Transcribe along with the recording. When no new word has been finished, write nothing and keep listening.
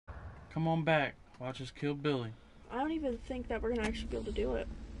Come on back. Watch us kill Billy. I don't even think that we're gonna actually be able to do it.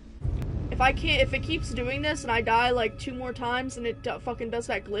 If it keeps doing this and I die like 2 more times and it fucking does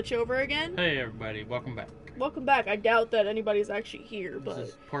that glitch over again. Hey everybody, welcome back. Welcome back. I doubt that anybody's actually here, but... This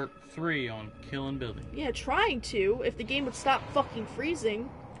is part 3 on killing Billy. Yeah, trying to. If the game would stop fucking freezing.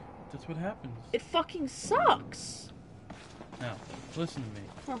 That's what happens. It fucking sucks. Now, listen to me.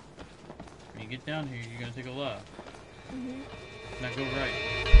 Huh. When you get down here, you're gonna take a left. Mm-hmm. Now go right.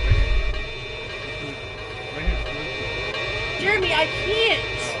 Right here. Jeremy, I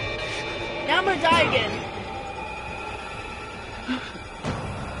can't! Now I'm gonna die again.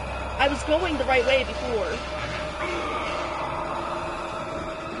 I was going the right way before.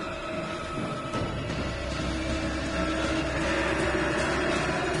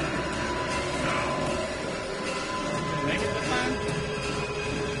 Make it this time?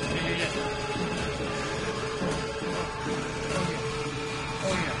 Yeah.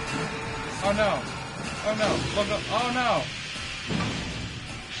 Oh yeah. Oh no. Oh no. Look up. Oh no.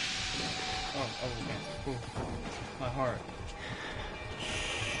 Oh, okay. Cool. My heart.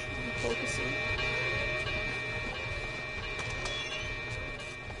 I'm focusing.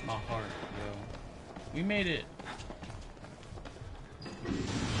 My heart, yo. We made it.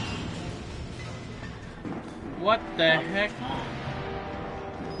 What the heck?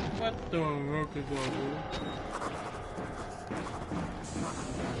 What the heck is that?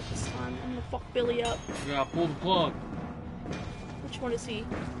 This time, I'm gonna fuck Billy up. You gotta pull the plug. Which one is he?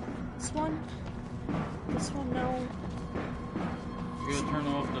 This one? This one, no. You gotta turn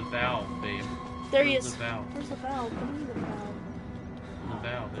off the valve, babe. There he is. Where's the valve? Where's the valve? What do you mean the valve? The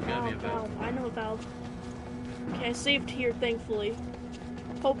valve. There's gotta be a valve. I know a valve. Okay, I saved here, thankfully.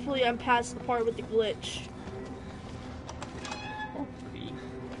 Hopefully I'm past the part with the glitch. Hopefully.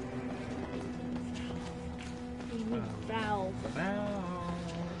 We need valve. Valve.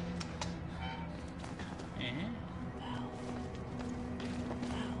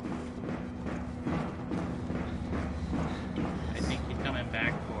 I think he's coming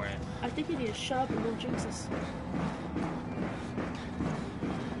back for it. I think you need to shut up and don't jinx us.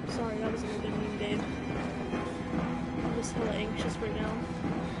 Sorry, that was a little bit mean, babe. I'm just hella anxious right now.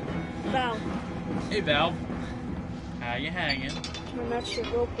 Val. Hey, Valve. How you hanging? Turn that shit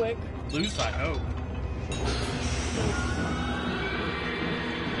real quick. Loose, I hope.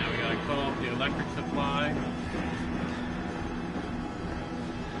 Now we gotta cut off the electric supply.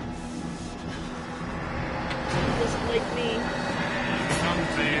 He doesn't like me. Come,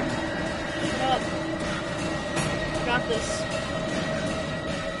 babe. Shut up. Got this.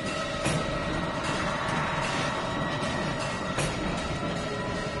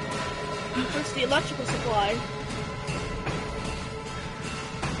 Where's the electrical supply?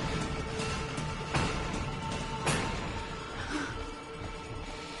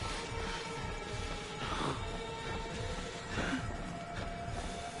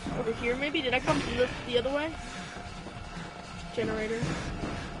 Over here, maybe? Did I come from the other way? Generator.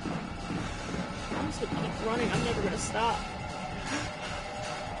 I'm just gonna keep running. I'm never gonna stop.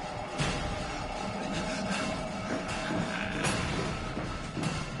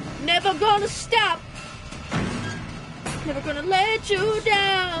 Never gonna stop. Never gonna let you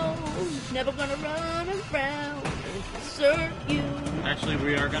down. Never gonna run around and desert you. Actually,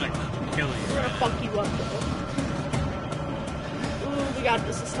 we are gonna kill you. We're gonna fuck you up, though. Ooh, we got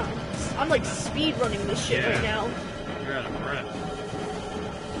this time. I'm like speed running this shit right now. You're out of breath.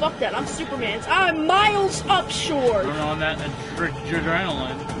 Fuck that, I'm Superman. I'm miles upshore. You're on that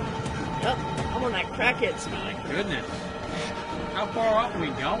adrenaline. Yep, I'm on that crackhead speed. My goodness. How far up are we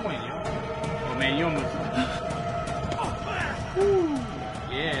going, yo? Oh man, you almost... Woo.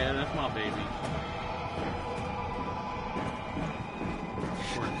 Yeah, that's my baby. Of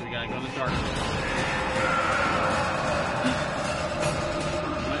course, we gotta go in the dark. You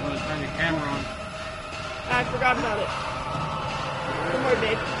might want to turn your camera on. I forgot about it. Don't worry,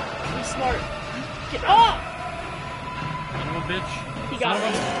 babe. Be smart. Get off! Son of a bitch. He got Son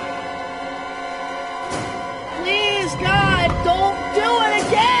of me. a... Please, God, don't do it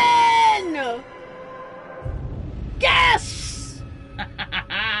again! Yes!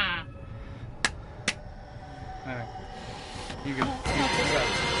 Alright. You go.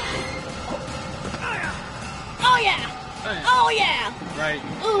 Oh, yeah! Oh, yeah! Right.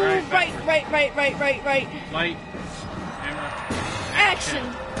 Ooh, right. right. Light. Camera. Action!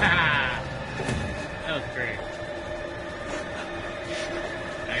 That was great.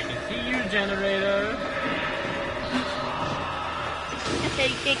 I can see you, generator. Okay,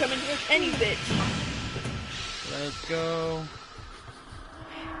 you can't come in here with any bitch. Let's go.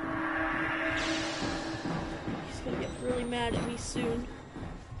 He's gonna get really mad at me soon.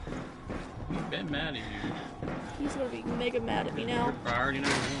 getting mad at you. He's gonna be mega mad at me now. You're priority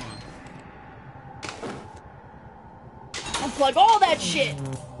number 1. Unplug all that shit!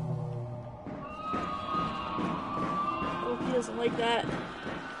 Oh, he doesn't like that.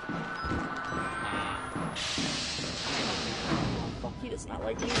 Fuck, he does not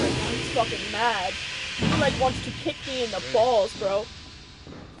like me right now. He's fucking mad. He like wants to kick me in the balls, bro.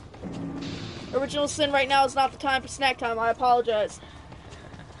 Original Sin right now is not the time for snack time. I apologize.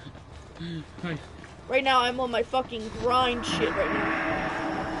 Right now, I'm on my fucking grind shit right now.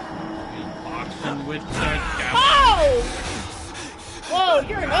 Boxing with Oh! Whoa,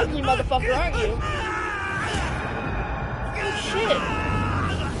 you're an ugly motherfucker, aren't you? Oh shit.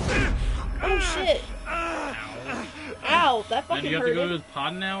 Oh shit. Ow, that fucking hurt. Do you have to go to his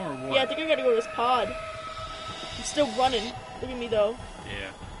pod now, or what? Yeah, I think I gotta go to his pod. I'm still running. Look at me though. Yeah.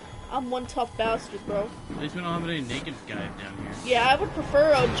 I'm one tough bastard, bro. At least we don't have any naked guys down here. Yeah, I would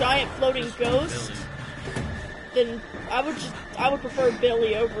prefer a giant floating ghost. Then I would prefer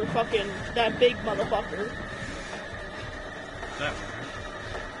Billy over fucking that big motherfucker. That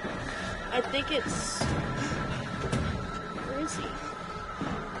I think it's... Where is he?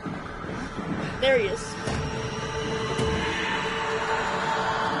 There he is.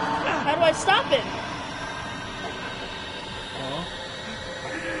 How do I stop him? Well,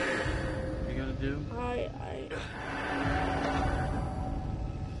 what you gotta do?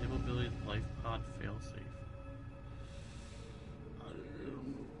 Disable Billy's life pod failsafe.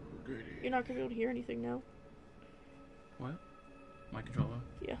 You're not gonna be able to hear anything now. What? My controller?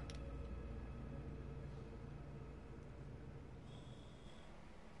 Yeah.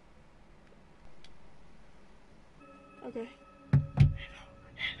 Okay.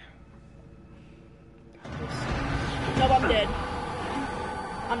 Nope, I'm dead.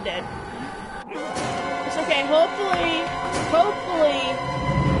 I'm dead. It's okay. Hopefully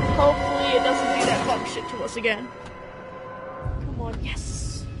it doesn't do that fuck shit to us again. Come on,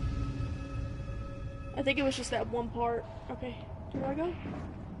 yes. I think it was just that one part. Okay, where do I go?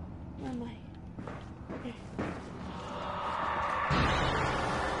 Where am I? Okay.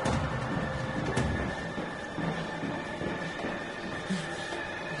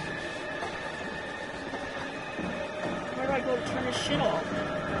 Where do I go to turn this shit off?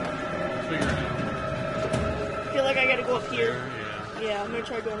 Figure it out. I feel like I gotta go up here. Yeah. Yeah, I'm gonna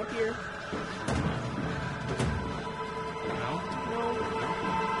try going up here. No? No.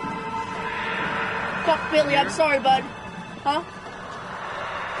 Fuck Billy, I'm sorry, bud. Huh?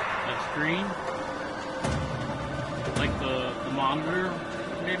 That screen? Like the monitor,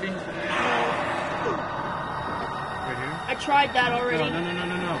 maybe? Right here? I tried that already. No.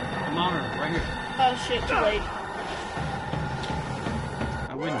 The monitor, right here. Oh shit, too late.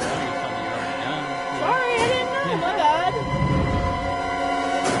 I wouldn't tell you something you already done. Sorry, I didn't know, my bad.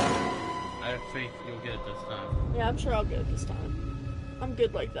 I have faith you'll get it this time. Yeah, I'm sure I'll get it this time. I'm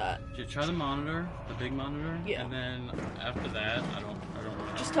good like that. Just try the monitor, the big monitor, Yeah. and then after that, I don't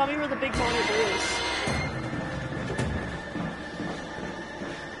know. Just tell me where the big monitor is.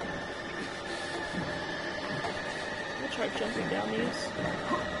 I'm gonna try jumping down these.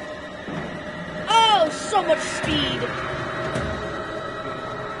 Oh, so much speed!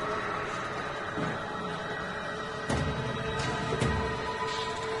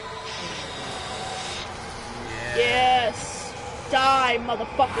 Yes! Die,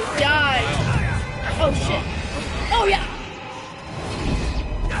 motherfucker, die! Oh shit! Oh yeah!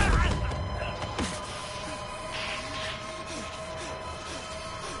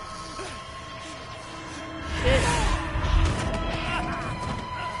 Shit.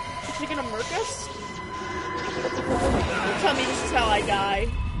 Is he gonna murk us? Don't tell me this is how I die.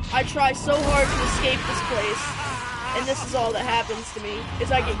 I try so hard to escape this place, and this is all that happens to me,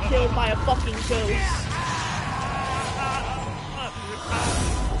 is I get killed by a fucking ghost.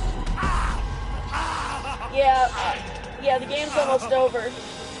 Yeah, the game's almost over. I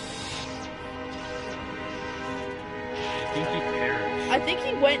think he perished. I think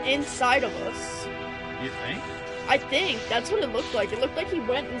he went inside of us. You think? I think. That's what it looked like. It looked like he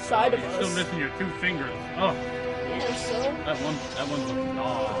went inside of You're us. still missing your 2 fingers. Oh, Yeah, so. that one looks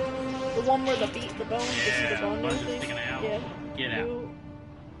off. The one where the bone, you can see the bone Bone's and just thing. sticking out. Yeah. Get out.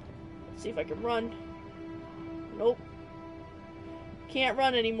 Let's see if I can run. Nope. Can't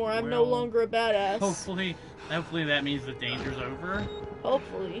run anymore. I'm no Well, longer a badass. Hopefully that means the danger's over.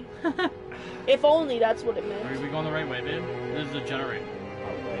 Hopefully. If only that's what it meant. Are we going the right way, babe? This is a generator.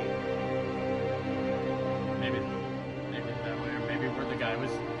 Maybe that way, or maybe where the guy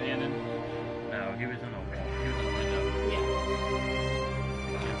was standing. No, he was in the window. Yeah.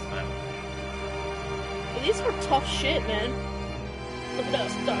 Yes, that way. But these were tough shit, man. Look at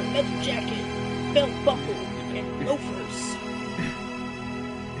us with our leather jacket. belt buckle and loafers.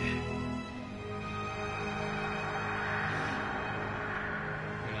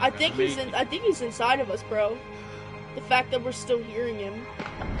 I think he's inside of us, bro. The fact that we're still hearing him.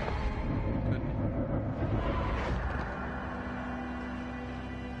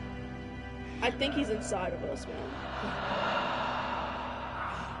 I think he's inside of us, man.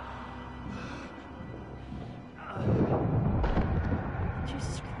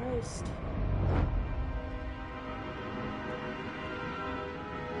 Jesus Christ.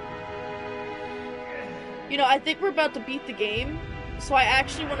 You know, I think we're about to beat the game, so I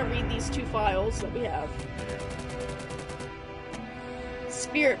actually want to read these two files that we have.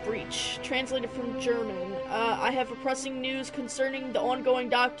 Spirit Breach, translated from German. I have pressing news concerning the ongoing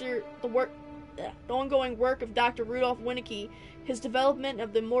work of Dr. Rudolf Winicke. His development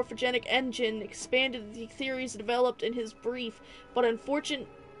of the morphogenic engine expanded the theories developed in his brief but unfortunate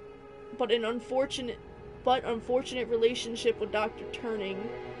relationship with Dr. Turning.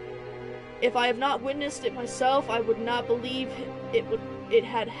 If I have not witnessed it myself, I would not believe it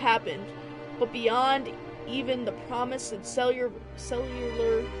had happened. But beyond even the promise of cellular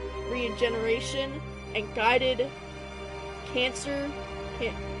regeneration and guided cancer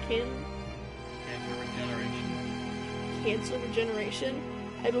regeneration,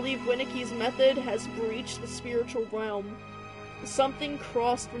 I believe Winicke's method has breached the spiritual realm. Something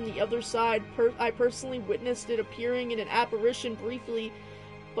crossed from the other side. I personally witnessed it appearing in an apparition briefly,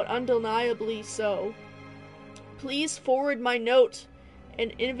 but undeniably so. Please forward my note,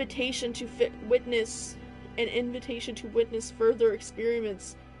 an invitation to witness further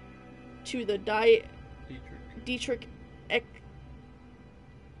experiments to the Dietrich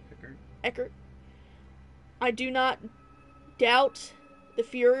Eckert. I do not doubt the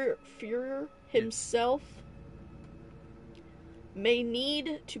Führer himself may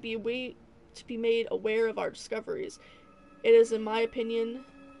need to be made aware of our discoveries. It is, in my opinion,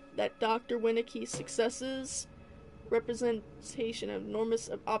 that Dr. Winicke's successes representation of enormous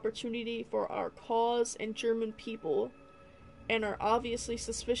opportunity for our cause and German people, and are obviously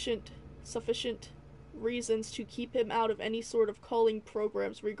sufficient reasons to keep him out of any sort of culling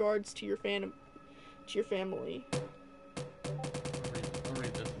programs regards to your family. I'll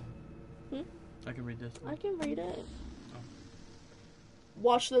read this one. I can read this one. I can read it. Oh.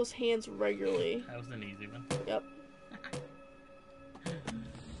 Wash those hands regularly. That was an easy one. Yep.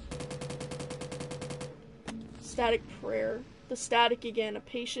 Static prayer. The static again. A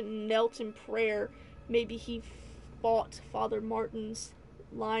patient knelt in prayer. Maybe he fought Father Martin's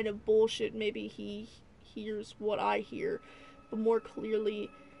line of bullshit. Maybe he hears what I hear. But more clearly,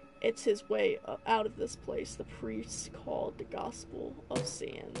 it's his way out of this place. The priests called the Gospel of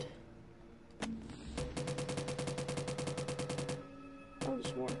Sand. Oh,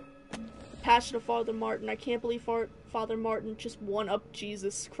 there's more. Passion of Father Martin. I can't believe Father Martin just one-upped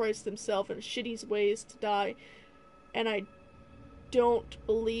Jesus Christ himself in shitty ways to die. And I don't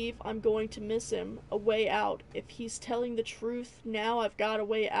believe I'm going to miss him. A way out. If he's telling the truth, now I've got a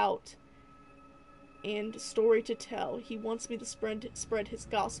way out. And a story to tell. He wants me to spread his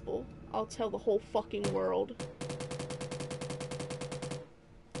gospel. I'll tell the whole fucking world.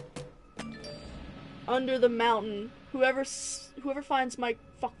 Under the mountain. Whoever finds my...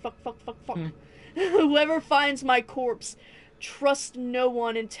 Fuck. Whoever finds my corpse, trust no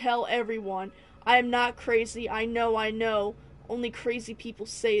one and tell everyone. I am not crazy, I know. Only crazy people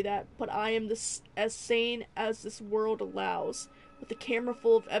say that, but I am as sane as this world allows. With a camera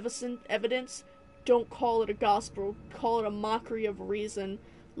full of evidence, don't call it a gospel, call it a mockery of reason.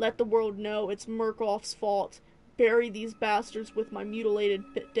 Let the world know it's Murkoff's fault. Bury these bastards with my mutilated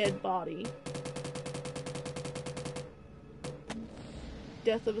dead body.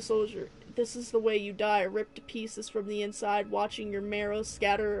 Death of a soldier. This is the way you die, ripped to pieces from the inside, watching your marrow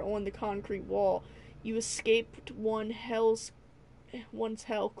scatter on the concrete wall. You escaped one's hell,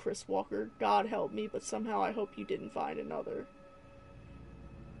 Chris Walker. God help me, but somehow I hope you didn't find another.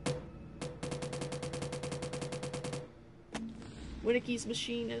 Winicke's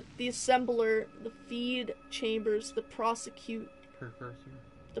machine, the assembler, the feed chambers, the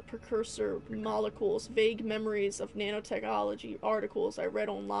precursor molecules, vague memories of nanotechnology articles I read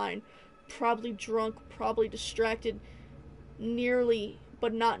online. Probably drunk, probably distracted,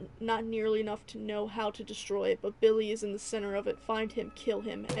 but not nearly enough to know how to destroy it. But Billy is in the center of it. Find him, kill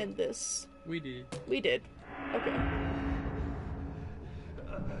him, end this. We did. Okay.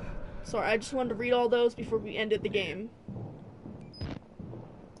 Sorry, I just wanted to read all those before we ended the game.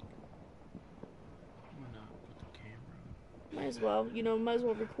 Why not put the camera? Might as well. Might as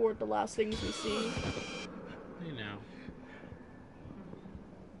well record the last things we see. Hey now.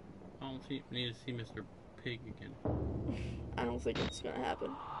 Oh don't need to see Mr. Pig again. I don't think it's gonna happen.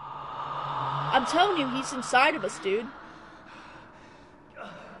 I'm telling you, he's inside of us, dude.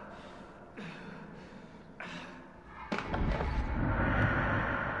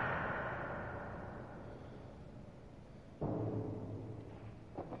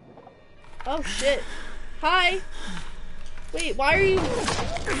 Oh shit. Hi. Wait, why are you...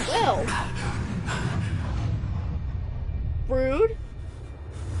 Well. Rude?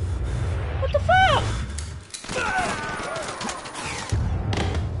 What the fuck?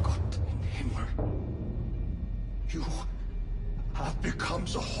 Gott im Himmel. You have become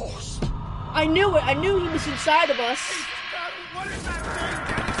the host. I knew it. I knew he was inside of us. What is that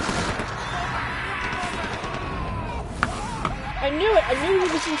thing? I knew it. I knew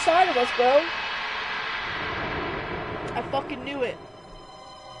he was inside of us, bro. I fucking knew it.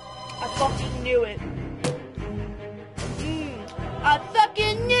 I fucking knew it. I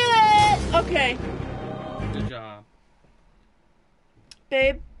fucking knew it! Okay. Good job.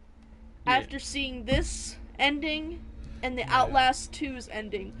 Babe, Yeah. after seeing this ending and the Outlast 2's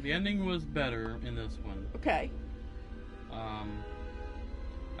ending. The ending was better in this one. Okay.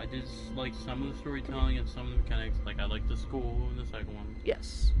 I did like some of the storytelling and some of the mechanics. Like, I liked the school in the second one.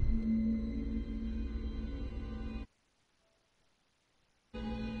 Yes.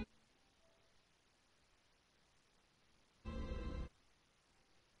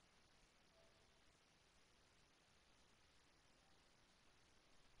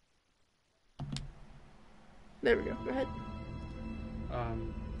 There we go. Go ahead.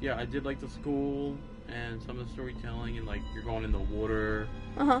 Yeah, I did like the school and some of the storytelling, and like you're going in the water,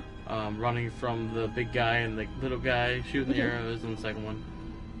 running from the big guy and the little guy shooting the arrows in the second one.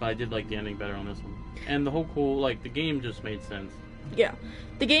 But I did like the ending better on this one, and the whole the game just made sense. Yeah,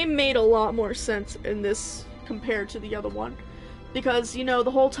 the game made a lot more sense in this compared to the other one, because you know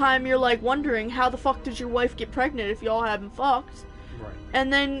the whole time you're like wondering how the fuck did your wife get pregnant if y'all haven't fucked, Right.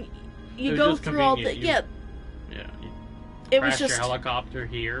 and then you It was go just through all the convenient. yeah. You It was crash just your helicopter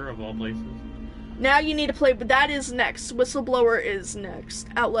here of all places. now you need to play, but that is next. Whistleblower is next.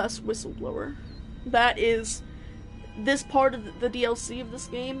 Outlast Whistleblower. That is this part of the DLC of this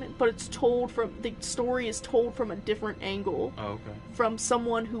game, but it's told from the story is told from a different angle. Oh, okay. From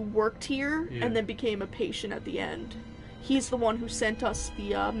someone who worked here Yeah. and then became a patient at the end. He's the one who sent us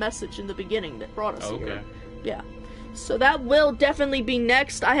the message in the beginning that brought us here. Okay. Yeah. So that will definitely be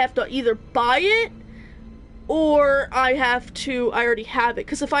next. I have to either buy it or I already have it.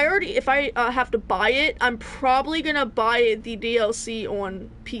 Because if I have to buy it, I'm probably gonna buy the DLC on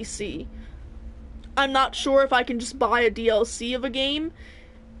PC. I'm not sure if I can just buy a DLC of a game.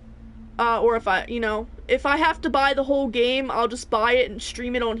 Or if if I have to buy the whole game, I'll just buy it and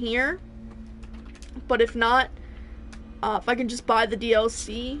stream it on here. But if not, if I can just buy the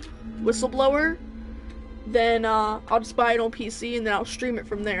DLC, Whistleblower, then I'll just buy it on PC and then I'll stream it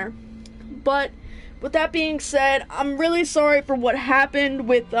from there. But with that being said, I'm really sorry for what happened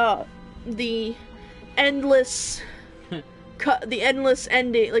with the endless the endless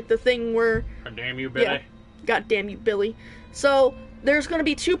ending, like the thing where God damn you, Billy. yeah, God damn you, Billy. So there's going to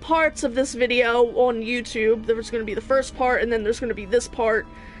be 2 parts of this video on YouTube. There's going to be the first part, and then there's going to be this part,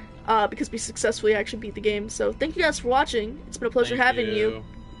 because we successfully actually beat the game. So thank you guys for watching. It's been a pleasure having you.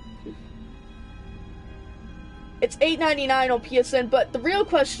 It's $8.99 on PSN, but the real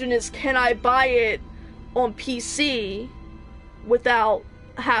question is, can I buy it on PC without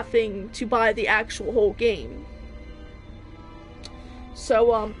having to buy the actual whole game?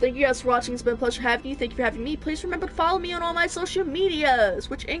 So, thank you guys for watching. It's been a pleasure having you. Thank you for having me. Please remember to follow me on all my social medias,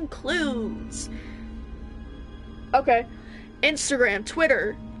 which includes Instagram,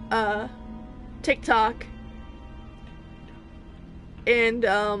 Twitter, TikTok, and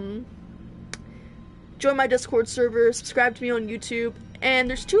join my Discord server, subscribe to me on YouTube, and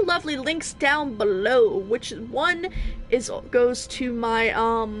there's 2 lovely links down below, which one goes to my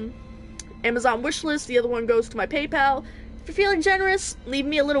Amazon wishlist, the other one goes to my PayPal. If you're feeling generous, leave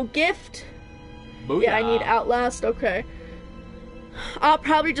me a little gift. Booyah. Yeah, I need Outlast. Okay. I'll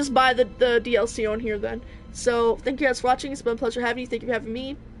probably just buy the DLC on here then. So, thank you guys for watching. It's been a pleasure having you. Thank you for having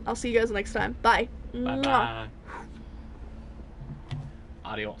me. I'll see you guys next time. Bye. Bye-bye.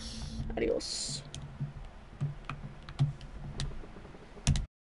 Adios. Adios.